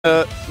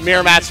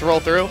mirror match to roll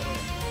through.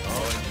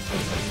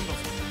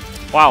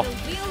 Wow.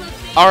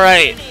 All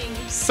right,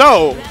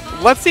 so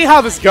let's see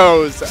how this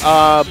goes.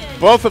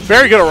 Both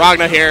very good at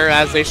Ragna here,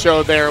 as they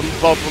showed there,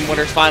 both from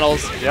winners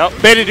finals. Yep.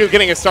 Betadood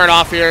getting a start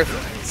off here.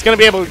 He's going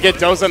to be able to get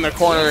Doza in the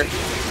corner.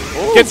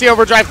 Ooh. Gets the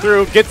overdrive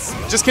through,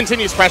 just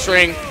continues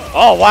pressuring.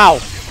 Oh, wow.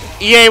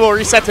 EA will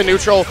reset to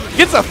neutral.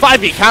 Gets a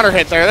 5B counter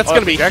hit there. That's going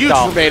to be huge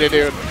for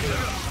Betadood.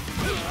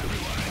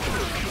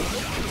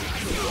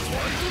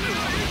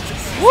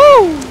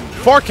 Woo!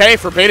 4K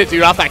for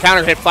Betadood off that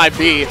counter hit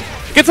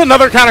 5B. Gets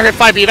another counter hit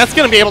 5B. That's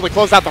going to be able to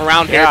close out the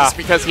round here just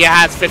because he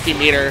has 50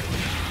 meter.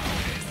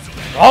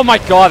 Oh my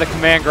god, the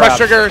command grab. Crush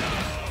trigger.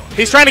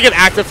 He's trying to get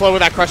active flow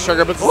with that crush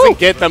trigger, but doesn't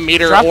get the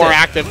meter or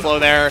active flow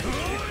there.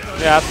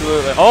 Yeah,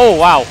 absolutely. Oh,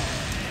 wow.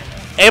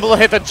 Able to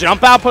hit the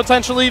jump out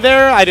potentially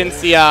there. I didn't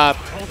see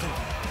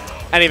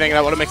anything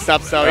that would have mixed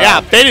up. So yeah,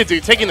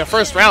 Betadood taking the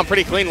first round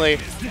pretty cleanly.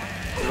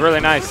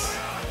 Really nice.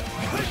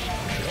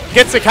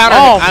 Gets the counter.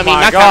 Oh, I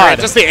mean, not counter hit,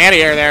 just the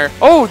anti-air there.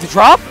 Oh, the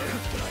drop?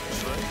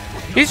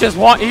 He's just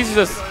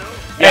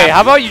hey,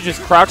 how about you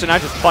just crouch and I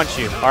just punch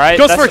you, all right?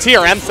 Goes for a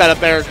TRM setup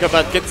there,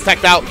 but gets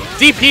teched out.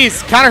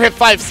 DP's counter hit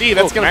 5C.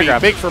 That's going to be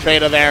big for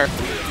Beta there.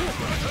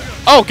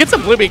 Oh, gets a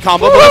blue beat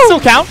combo, but that still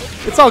count.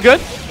 It's all good.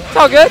 It's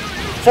all good.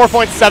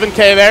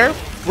 4.7K there.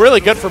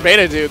 Really good for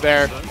Betadood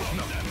there.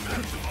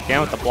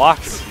 Again with the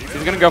blocks.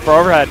 He's going to go for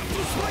overhead.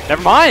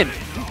 Never mind.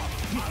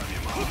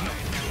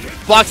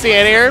 Blocks the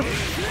anti-air.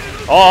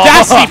 Oh.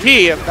 Dash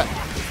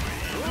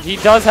CP. He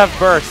does have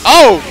burst.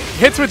 Oh,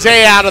 hits with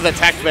J out of the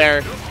tech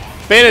there.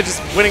 Beta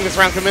just winning this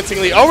round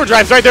convincingly.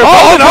 Overdrives right there.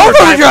 Oh, no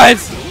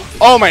overdrives.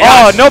 Oh my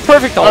gosh. Oh, no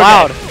perfect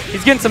allowed. Okay.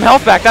 He's getting some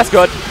health back. That's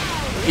good.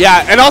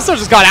 Yeah, and also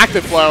just got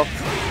active flow.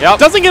 Yep.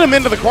 Doesn't get him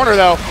into the corner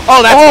though.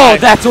 Oh,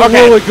 that's a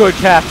really good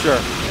capture.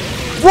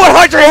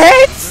 100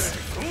 hits.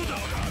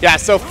 Yeah,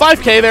 so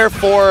 5K there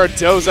for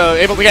Doza,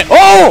 able to get.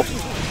 Oh,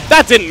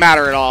 that didn't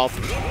matter at all.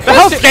 The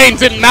health gain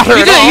didn't matter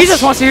at all. He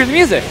just wants to hear the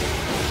music.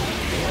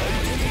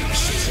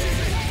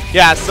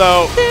 Yeah,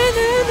 so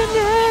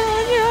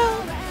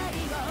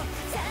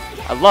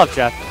I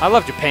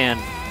love Japan.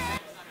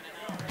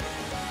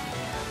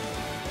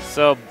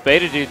 So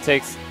Betadood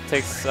takes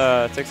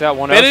out 1-0 so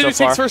far. Betadood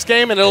takes first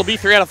game, and it'll be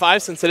 3 out of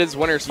 5 since it is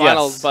winners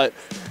finals. Yes. But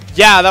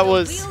yeah, that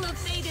was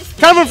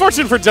kind of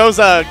unfortunate for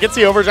Doza. Gets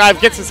the overdrive,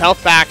 gets his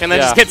health back, and then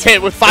just gets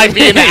hit with 5B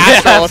in the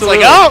astral. It's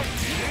like, oh,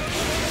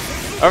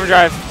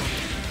 overdrive.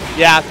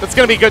 Yeah, that's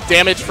gonna be good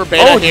damage for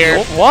Beta here.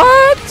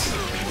 What?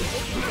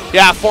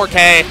 Yeah,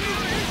 4K.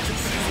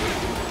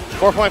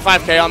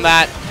 4.5K on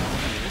that.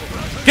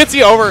 Gets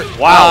you over.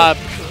 Wow.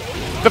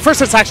 The first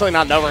hit's actually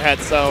not an overhead,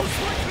 so.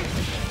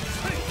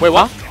 Wait,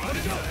 what?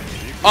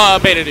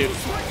 Betadood.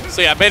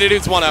 So yeah,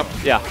 Betadood's 1-up.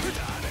 Yeah.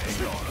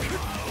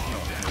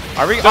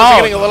 Are we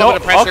getting a little bit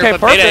of pressure, okay,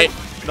 but Beta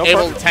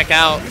able to tech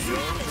out.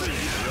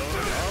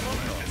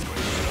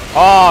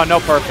 Oh, no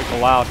perfect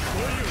allowed.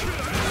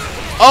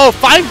 Oh,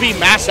 5B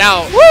mash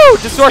out. Woo!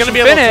 Distortion gonna be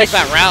able to take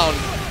that round.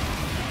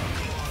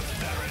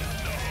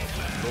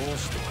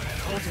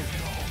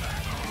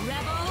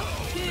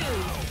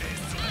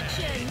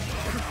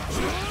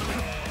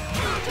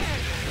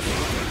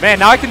 Man,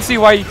 now I can see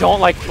why you don't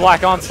like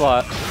Black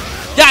Onslaught.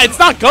 Yeah, it's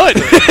not good.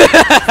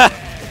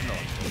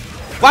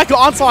 Black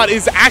Onslaught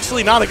is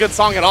actually not a good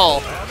song at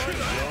all.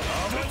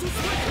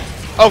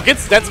 Oh,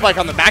 gets Dead Spike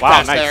on the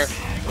backdash there.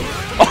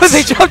 Oh,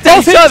 they jumped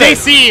at each other.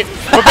 JC,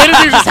 but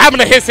Betadood just having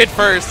to hit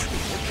first.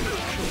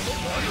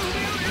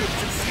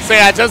 So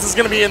yeah, Doza's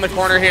going to be in the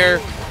corner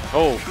here.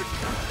 Oh.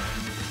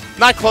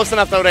 Not close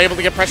enough, though, to able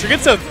to get pressure.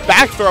 Gets a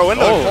back throw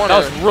into the corner.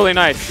 That was really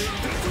nice.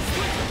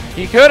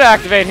 He could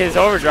activate his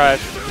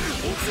overdrive.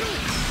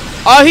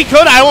 He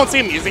could. I won't see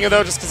him using it,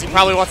 though, just because he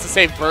probably wants to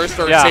save burst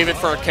or save it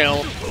for a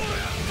kill.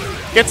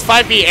 Gets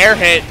 5B air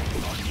hit.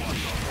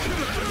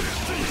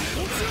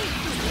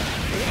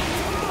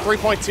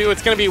 3.2.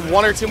 It's going to be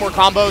 1 or 2 more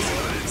combos.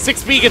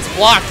 6B gets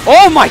blocked.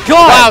 Oh, my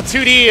God. Wow,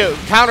 2D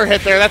counter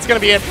hit there. That's going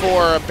to be it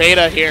for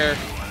Beta here.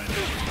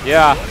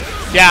 Yeah.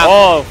 Yeah.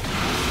 Oh.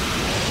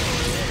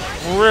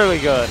 Really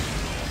good.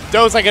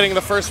 Doza getting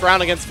the first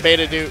round against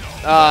Betadood.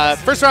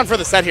 First round for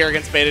the set here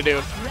against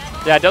Betadood.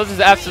 Yeah, Doza's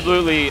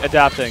absolutely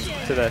adapting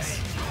to this.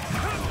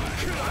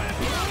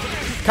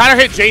 Counter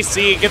hit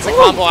JC, gets a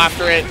combo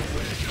after it.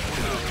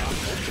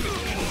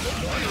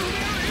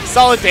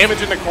 Solid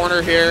damage in the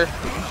corner here.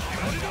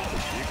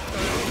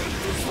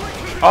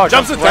 Oh,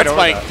 jumps with Dead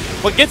Spike,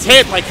 but gets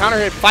hit by counter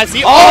hit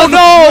 5C. Oh,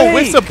 no!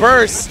 Whiffs a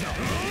burst.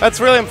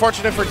 That's really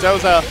unfortunate for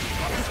Doza.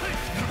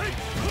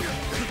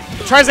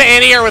 Tries to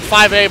anti-air with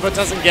 5A, but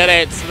doesn't get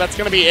it. So that's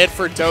going to be it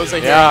for Doza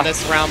here in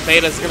this round.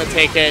 Beta's going to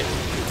take it.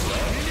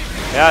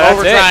 Yeah, that's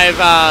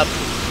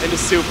overdrive into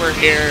super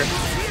here.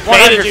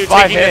 Betadood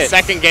taking the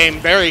second game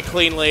very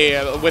cleanly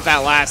with that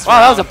last round.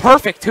 Wow, that was a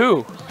perfect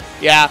 2.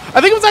 Yeah, I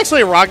think it was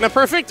actually a Ragna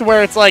perfect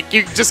where it's like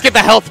you just get the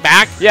health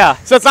back. Yeah.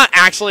 So it's not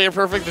actually a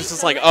perfect, it's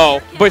just like,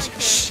 oh. But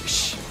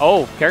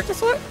oh, character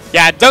split?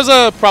 Yeah,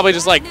 Doza probably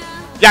just like,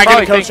 yeah,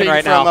 getting coaching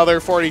right from now.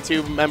 other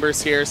 42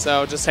 members here,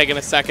 so just taking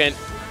a second.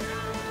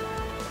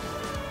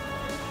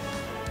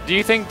 Do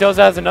you think Doza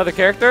has another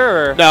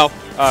character, or no?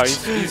 Oh,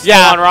 he's still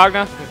on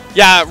Ragna.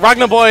 Yeah,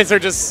 Ragna boys are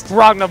just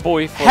Ragna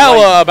boy.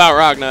 Hella about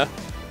Ragna.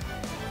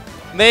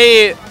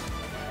 They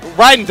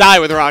ride and die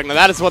with Ragna.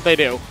 That is what they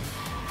do.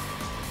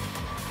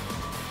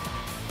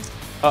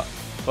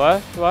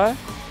 What? What?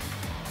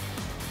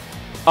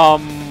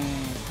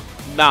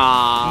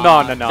 Nah.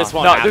 No. This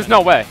won't no, there's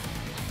no way.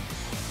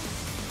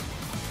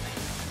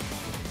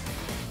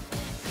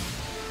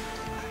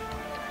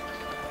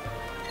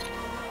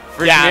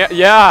 Yeah.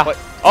 Yeah. What?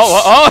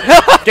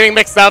 Oh. Getting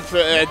mixed up.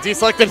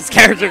 Deselected his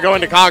character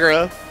going to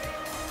Kagura.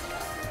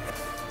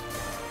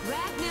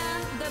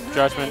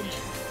 Judgment.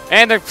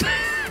 And they're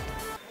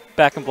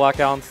back in Black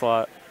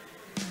Onslaught.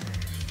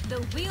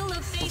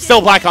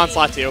 Still Black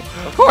Onslaught too.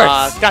 Of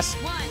course. Gosh.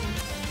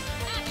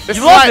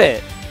 You love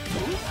it.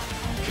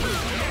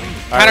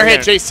 Counter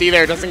hit JC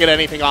there. Doesn't get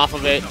anything off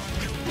of it.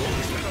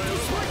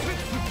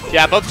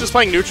 Yeah, both just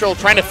playing neutral,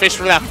 trying to fish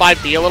for that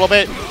 5B a little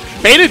bit.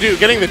 Betadood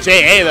getting the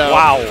JA though.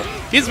 Wow.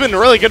 He's been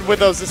really good with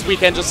those this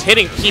weekend, just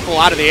hitting people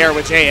out of the air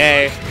with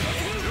JA.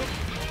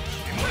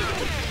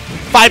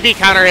 5B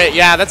counter hit,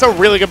 yeah, that's a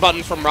really good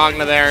button from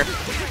Ragna there.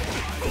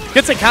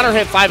 Gets a counter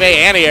hit 5A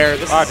anti-air.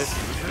 This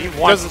he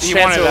wants a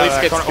chance to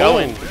at least get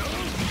going.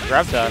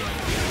 Grab that.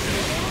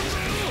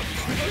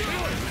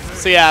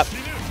 So yeah.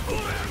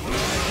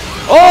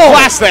 Oh!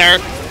 Flash there.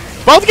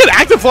 Both get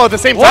active flow at the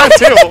same time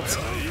too.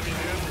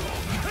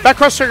 That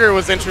crush trigger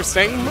was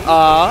interesting.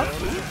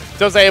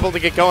 Doza able to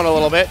get going a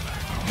little bit.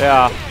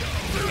 Yeah.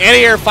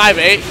 Anti-air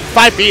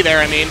 5B there,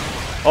 I mean.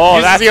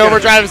 Oh, that's the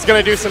overdrive is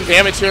going to do some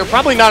damage here.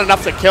 Probably not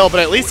enough to kill, but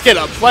at least get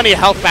plenty of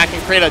health back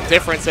and create a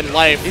difference in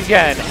life. He's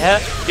getting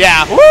hit.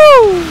 Yeah.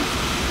 Woo!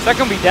 Is that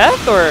going to be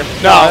death or?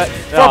 No.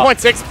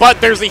 4.6, but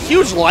there's a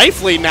huge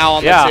life lead now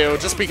on the two,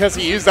 just because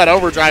he used that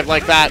overdrive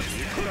like that,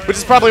 which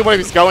is probably what he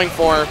was going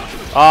for.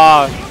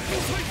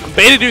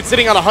 Betadood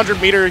sitting on 100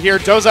 meter here.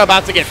 Doza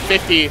about to get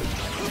 50.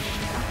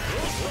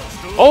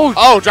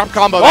 Oh, drop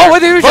combo there. Oh,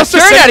 they were just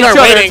staring at each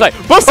other. It's like,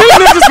 both sitting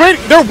there just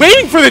waiting. They're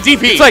waiting for the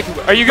DP. It's like,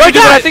 are you going to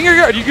do what I think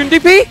are you going to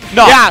DP?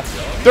 No. Yeah,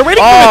 they're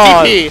waiting for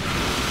the DP.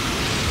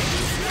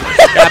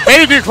 Yeah,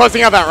 Betadood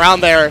closing out that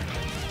round there.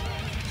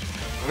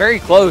 Very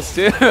close,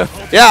 too.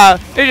 Yeah.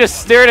 They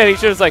just stared at each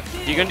other. It's like,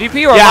 are you going to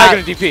DP or am I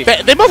going to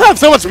DP? They both have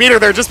so much meter.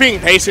 They're just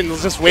being patient,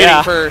 just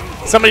waiting for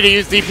somebody to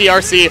use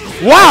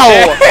DPRC.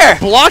 Wow.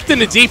 Blocked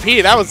into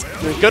DP. That was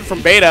good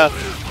from Beta.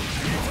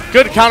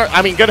 Good counter,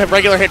 good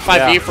regular hit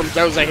 5B from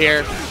Doza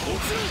here.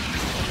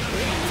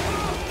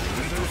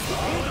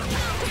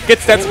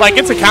 Gets that spike,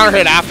 gets a counter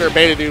hit after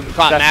Betadood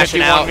caught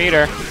mashing out.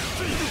 Meter.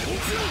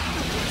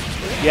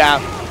 Yeah,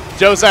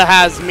 Doza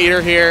has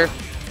meter here.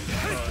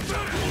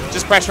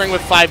 Just pressuring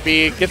with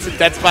 5B, gets a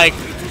dead spike.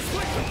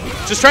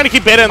 Just trying to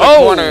keep Beta in the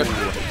corner.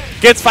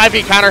 Gets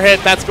 5B counter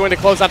hit, that's going to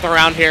close out the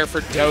round here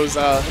for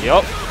Doza.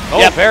 Yep.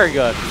 Oh, very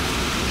good.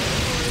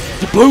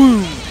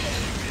 Boom!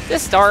 The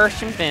star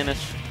can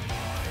finish.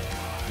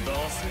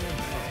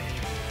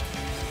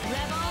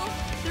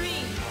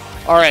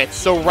 All right,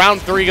 so round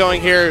 3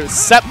 going here.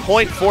 Set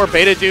point for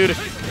Betadood.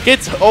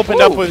 Gets opened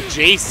up with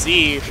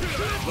JC.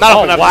 Not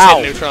opened up, just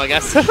hit neutral, I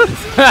guess.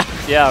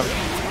 Yeah.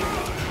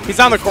 He's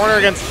on the corner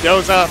against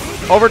Doza.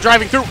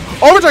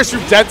 Overdrives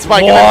through dead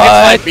spike and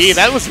then hits 5B.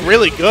 That was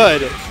really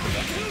good.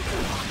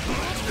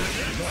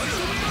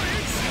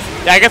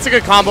 Yeah, gets a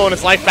good combo in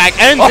his life back.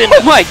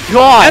 Oh my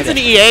god! Ends an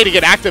EA to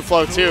get active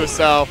flow too,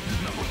 so.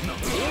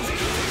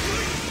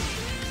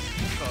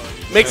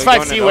 Makes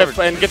 5C whip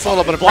and gets a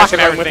little bit of pressure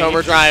there with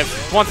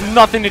overdrive. Wants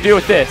nothing to do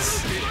with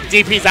this.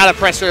 DP's out of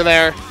pressure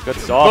there. Good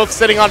stuff. Both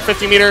sitting on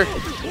 50 meter.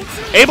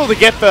 Able to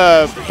get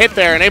the hit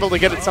there and able to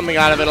get something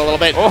out of it a little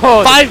bit.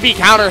 5B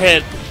counter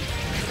hit.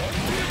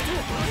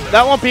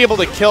 That won't be able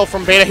to kill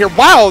from Beta here.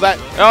 Wow, that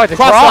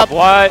cross up.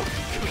 What?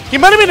 He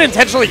might have been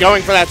intentionally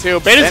going for that too.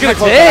 Beta's going to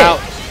close it out.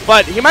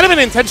 But he might have been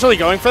intentionally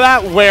going for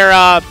that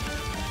where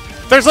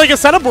there's like a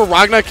setup where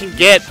Ragna can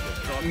get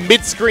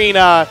mid-screen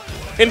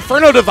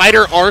Inferno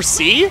Divider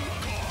RC,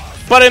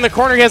 but in the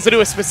corner he has to do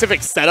a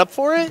specific setup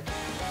for it.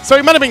 So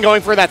he might have been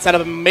going for that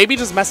setup and maybe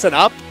just mess it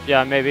up.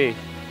 Yeah, maybe.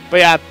 But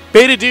yeah,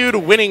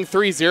 Betadood winning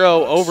 3-0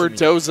 over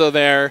Doza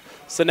there.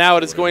 So now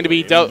it is going to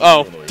be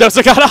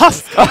Doza got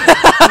off.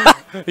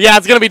 Yeah,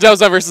 it's going to be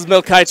Doza versus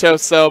Milk Kaicho.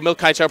 So Milk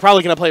Kaicho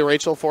probably going to play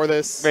Rachel for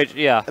this.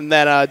 Yeah. And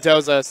then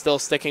Doza still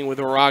sticking with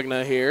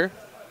Ragna here.